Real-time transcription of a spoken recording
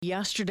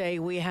Yesterday,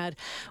 we had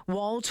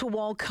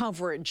wall-to-wall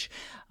coverage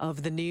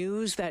of the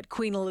news that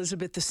Queen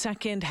Elizabeth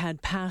II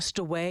had passed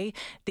away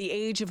at the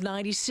age of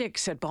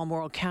 96 at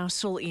Balmoral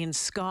Castle in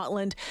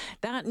Scotland.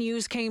 That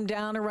news came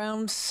down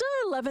around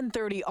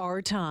 11:30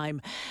 our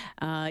time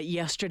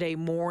yesterday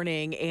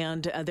morning,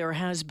 and there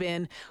has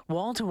been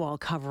wall-to-wall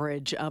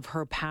coverage of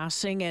her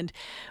passing. And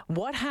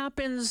what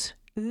happens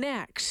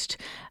next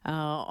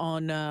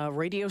on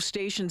radio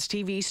stations,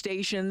 TV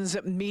stations,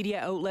 media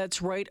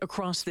outlets right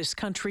across this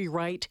country,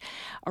 right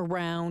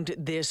around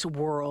this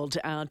world.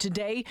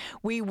 Today,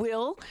 we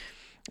will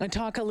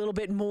talk a little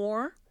bit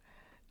more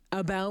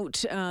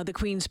about the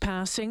Queen's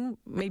passing,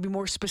 maybe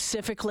more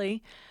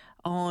specifically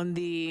on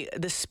the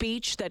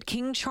speech that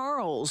King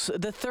Charles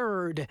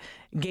III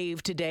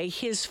gave today,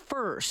 his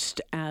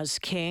first as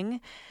king.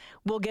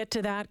 We'll get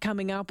to that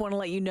coming up. Want to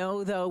let you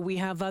know, though, we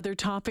have other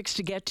topics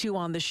to get to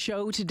on the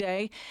show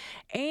today,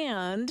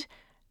 and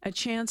a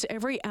chance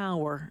every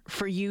hour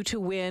for you to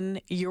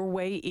win your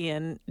way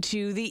in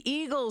to the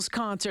Eagles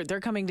concert. They're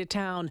coming to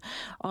town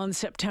on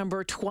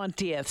September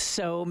 20th.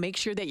 So make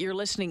sure that you're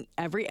listening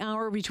every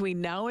hour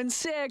between now and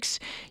 6.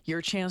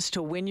 Your chance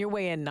to win your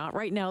way in. Not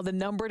right now. The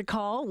number to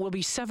call will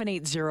be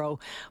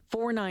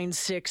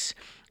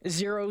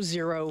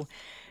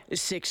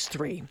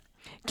 780-496-0063.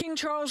 King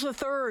Charles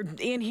III,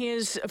 in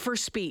his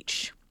first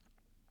speech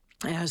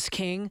as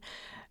king,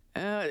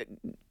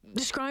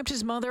 described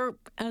his mother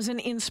as an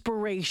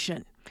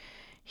inspiration.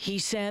 He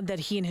said that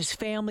he and his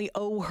family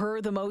owe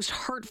her the most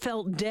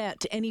heartfelt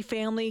debt any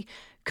family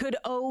could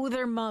owe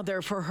their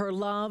mother for her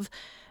love,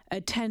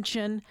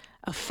 attention,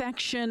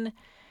 affection,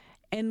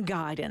 and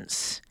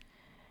guidance.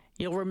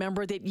 You'll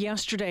remember that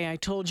yesterday I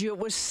told you it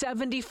was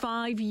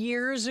 75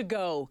 years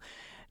ago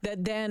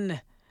that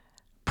then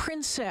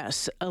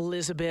Princess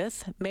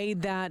Elizabeth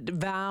made that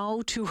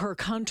vow to her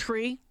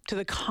country, to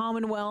the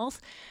Commonwealth,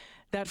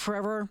 that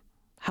forever,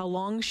 how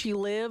long she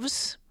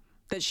lives,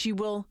 that she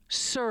will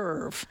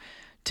serve.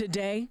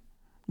 Today,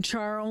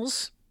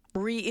 Charles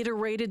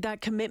reiterated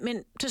that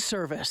commitment to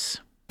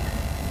service.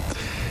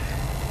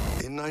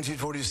 In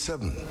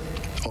 1947,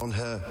 on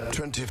her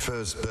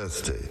 21st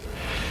birthday,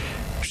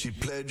 she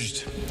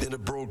pledged in a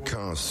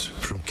broadcast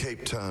from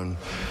Cape Town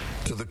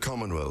to the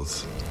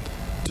Commonwealth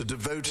to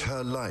devote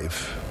her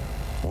life,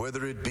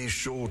 whether it be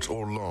short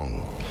or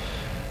long,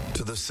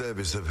 to the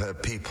service of her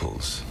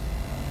peoples.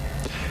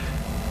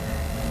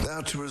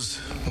 That was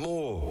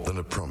more than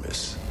a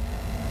promise.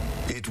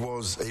 It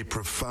was a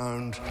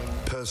profound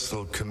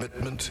personal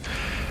commitment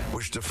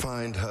which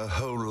defined her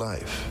whole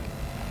life.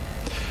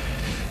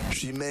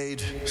 She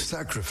made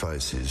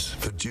sacrifices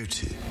for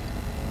duty.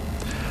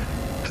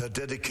 Her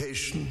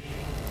dedication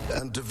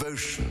and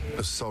devotion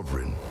as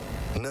sovereign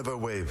never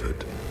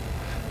wavered.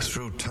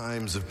 Through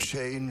times of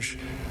change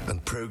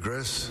and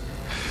progress,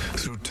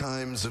 through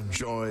times of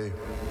joy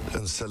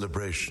and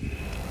celebration,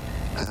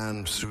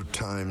 and through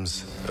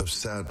times of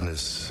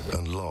sadness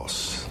and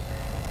loss.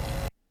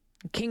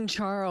 King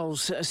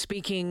Charles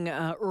speaking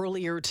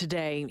earlier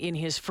today in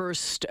his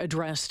first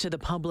address to the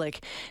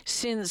public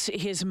since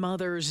his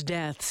mother's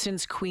death,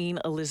 since Queen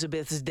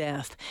Elizabeth's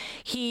death.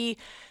 He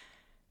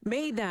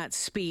made that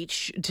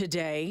speech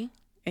today.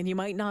 And you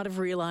might not have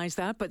realized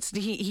that, but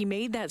he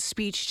made that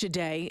speech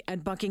today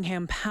at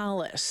Buckingham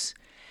Palace.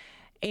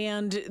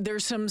 And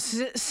there's some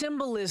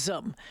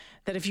symbolism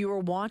that if you were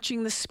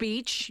watching the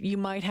speech, you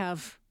might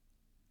have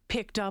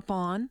picked up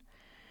on.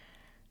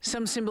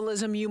 Some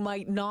symbolism you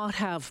might not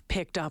have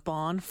picked up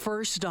on.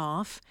 First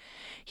off,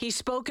 he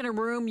spoke in a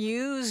room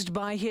used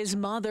by his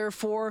mother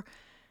for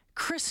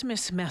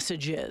Christmas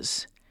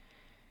messages.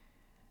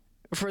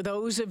 For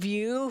those of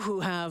you who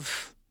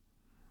have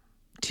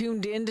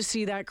tuned in to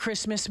see that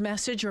Christmas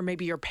message, or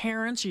maybe your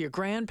parents or your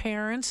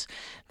grandparents,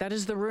 that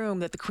is the room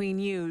that the Queen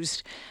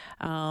used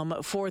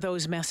for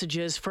those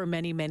messages for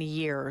many, many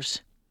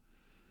years.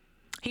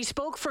 He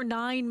spoke for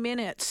 9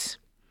 minutes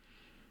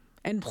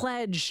and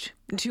pledged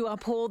to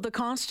uphold the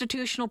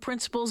constitutional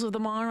principles of the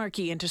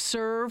monarchy and to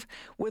serve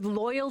with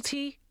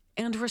loyalty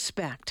and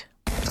respect.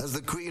 As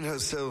the Queen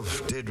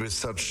herself did with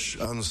such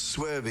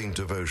unswerving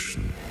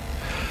devotion,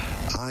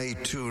 I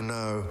too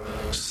now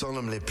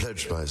solemnly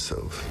pledge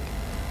myself,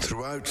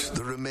 throughout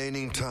the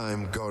remaining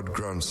time God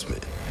grants me,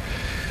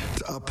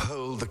 to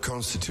uphold the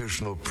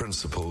constitutional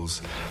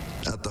principles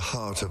at the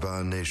heart of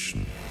our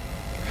nation.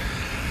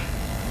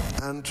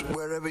 And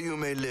wherever you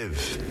may live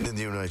in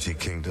the United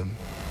Kingdom,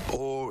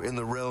 or in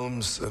the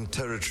realms and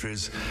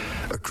territories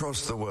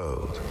across the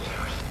world,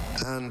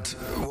 and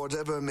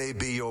whatever may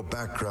be your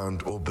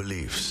background or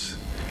beliefs,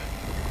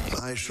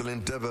 I shall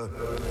endeavor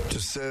to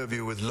serve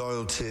you with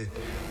loyalty,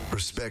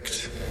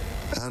 respect,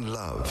 and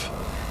love,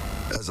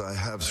 as I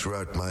have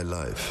throughout my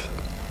life.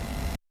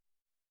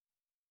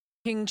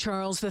 King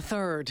Charles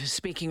III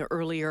speaking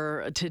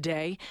earlier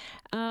today.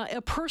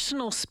 A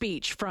personal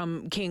speech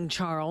from King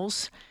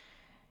Charles,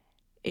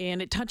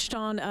 and it touched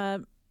on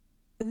a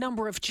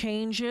number of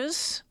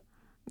changes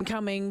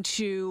coming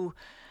to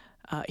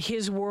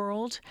his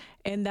world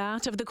and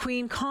that of the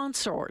Queen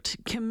Consort,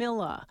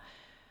 Camilla.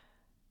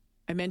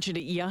 I mentioned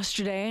it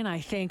yesterday, and I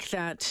think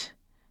that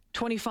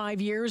 25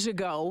 years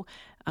ago,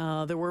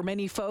 there were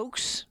many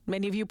folks,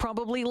 many of you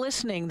probably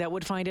listening, that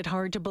would find it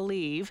hard to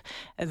believe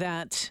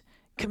that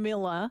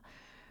Camilla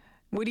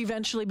would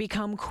eventually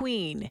become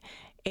queen.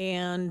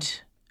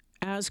 And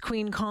as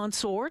queen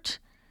consort,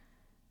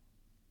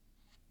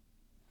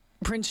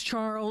 Prince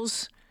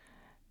Charles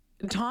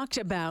talked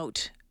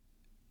about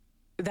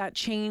that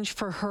change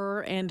for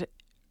her and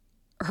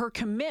her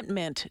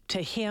commitment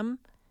to him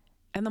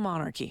and the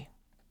monarchy.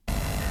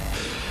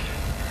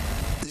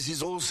 This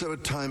is also a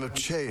time of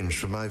change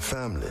for my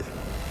family.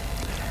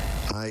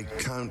 I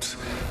count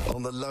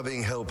on the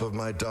loving help of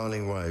my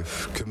darling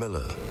wife,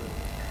 Camilla.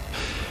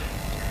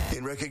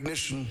 In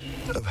recognition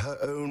of her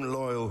own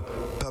loyal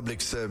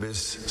public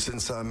service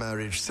since our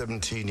marriage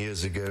 17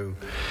 years ago,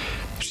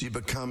 she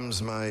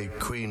becomes my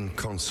queen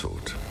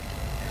consort.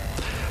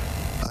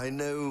 I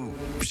know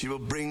she will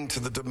bring to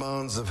the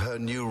demands of her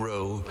new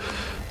role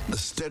the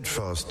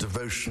steadfast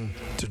devotion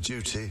to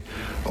duty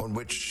on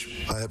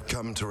which I have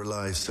come to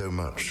rely so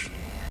much.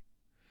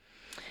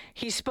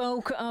 He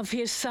spoke of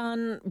his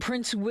son,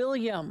 Prince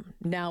William,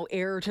 now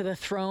heir to the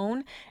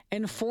throne,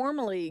 and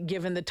formally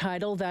given the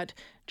title that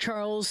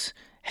Charles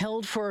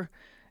held for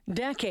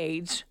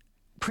decades,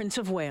 Prince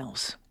of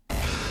Wales.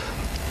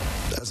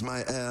 As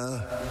my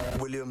heir,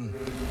 William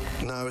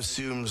now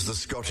assumes the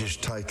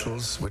Scottish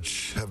titles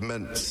which have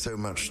meant so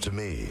much to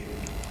me.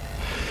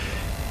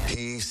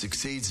 He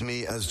succeeds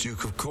me as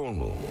Duke of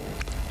Cornwall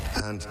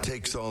and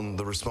takes on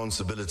the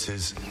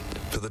responsibilities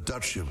for the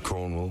Duchy of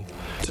Cornwall.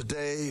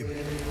 Today,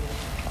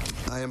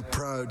 I am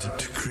proud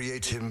to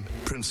create him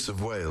Prince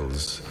of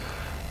Wales,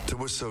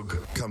 Tywysog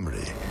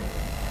Cymru,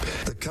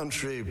 the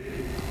country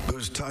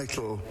whose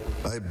title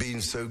I've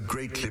been so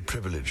greatly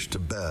privileged to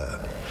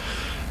bear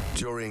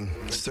during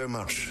so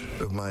much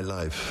of my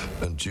life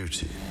and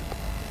duty.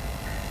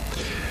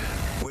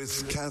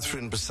 With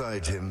Catherine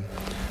beside him,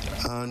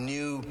 our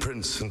new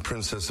Prince and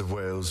Princess of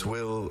Wales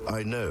will,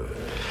 I know,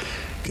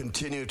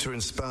 continue to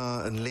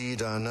inspire and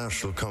lead our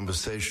national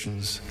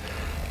conversations,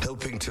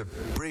 helping to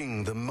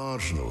bring the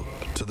marginal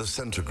to the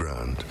centre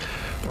ground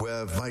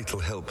where vital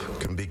help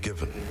can be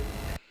given.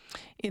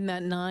 In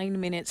that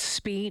 9-minute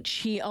speech,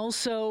 he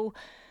also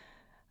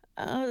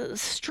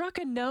struck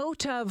a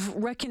note of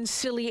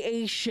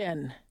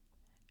reconciliation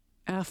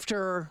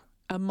after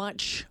a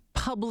much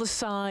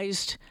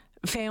publicized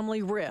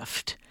family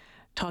rift,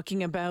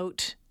 talking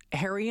about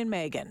Harry and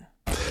Meghan.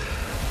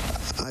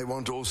 I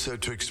want also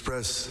to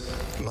express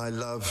my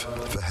love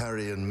for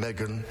Harry and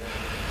Meghan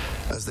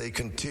as they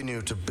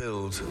continue to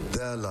build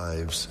their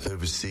lives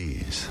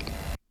overseas.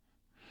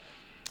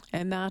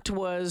 And that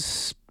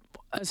was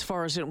as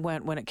far as it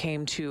went when it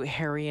came to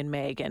Harry and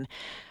Meghan.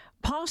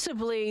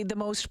 Possibly the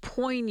most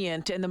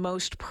poignant and the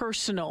most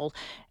personal,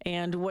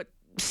 and what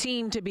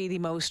seemed to be the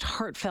most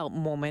heartfelt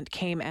moment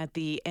came at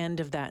the end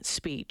of that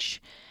speech.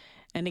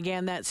 And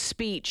again, that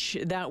speech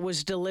that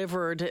was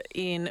delivered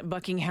in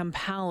Buckingham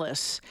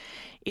Palace,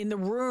 in the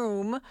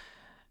room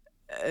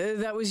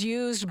that was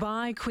used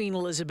by Queen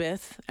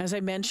Elizabeth, as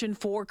I mentioned,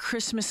 for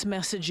Christmas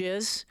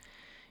messages.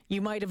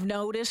 You might have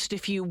noticed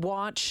if you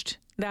watched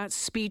that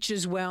speech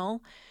as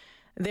well,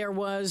 there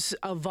was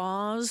a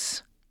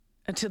vase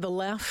to the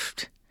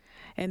left,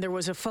 and there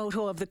was a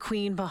photo of the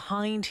Queen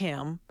behind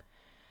him.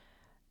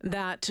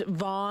 That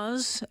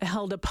vase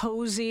held a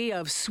posy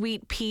of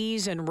sweet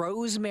peas and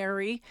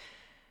rosemary,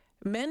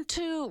 meant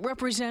to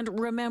represent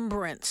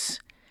remembrance.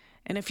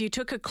 And if you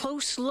took a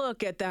close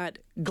look at that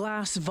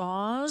glass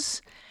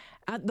vase,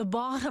 at the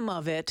bottom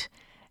of it,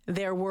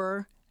 there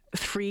were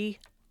 3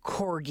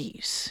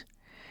 corgis.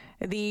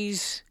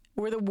 These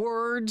were the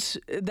words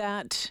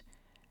that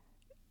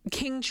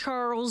King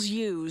Charles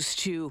used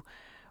to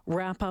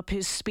wrap up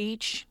his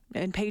speech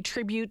and pay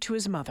tribute to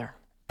his mother.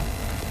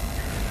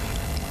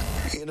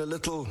 In a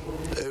little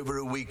over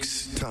a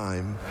week's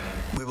time,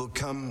 we will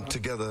come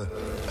together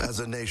as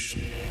a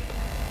nation,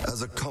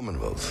 as a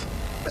Commonwealth,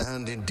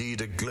 and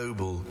indeed a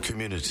global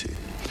community,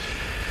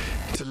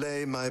 to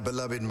lay my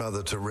beloved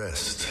mother to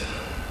rest.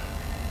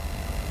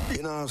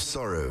 In our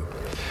sorrow,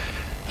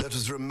 let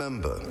us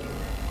remember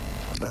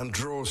and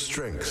draw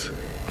strength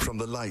from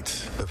the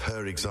light of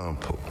her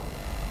example.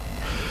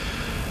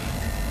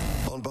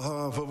 On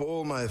behalf of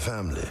all my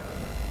family,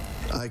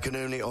 I can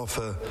only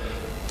offer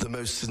the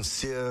most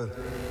sincere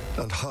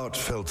and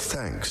heartfelt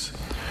thanks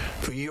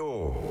for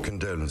your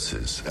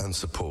condolences and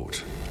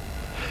support.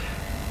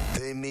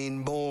 They mean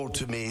more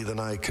to me than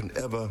I can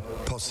ever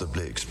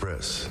possibly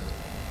express.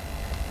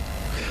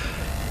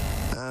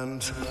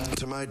 And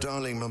to my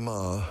darling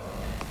Mama,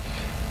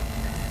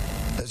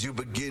 as you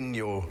begin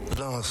your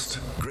last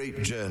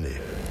great journey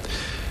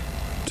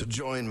to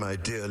join my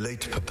dear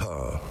late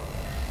Papa,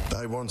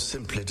 I want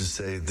simply to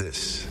say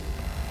this: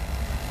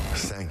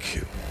 thank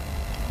you.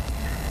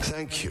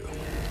 Thank you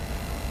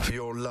for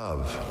your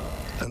love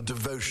and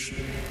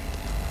devotion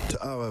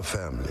to our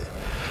family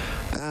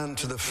and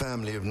to the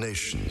family of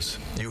nations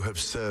you have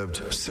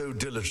served so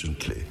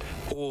diligently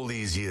all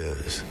these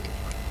years.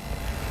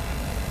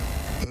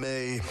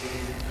 May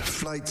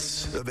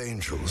flights of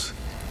angels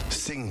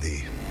sing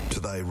thee to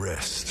thy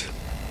rest.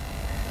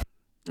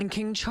 And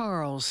King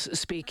Charles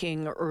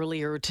speaking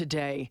earlier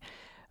today.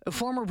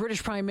 Former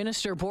British Prime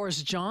Minister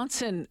Boris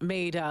Johnson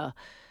made a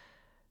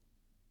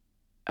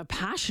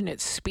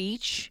passionate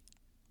speech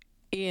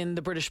in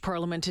the British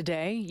Parliament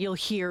today. You'll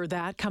hear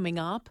that coming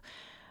up.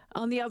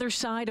 On the other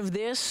side of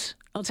this,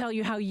 I'll tell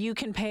you how you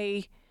can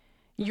pay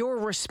your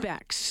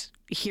respects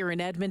here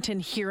in Edmonton,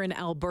 here in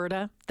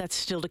Alberta. That's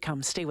still to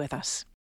come. Stay with us.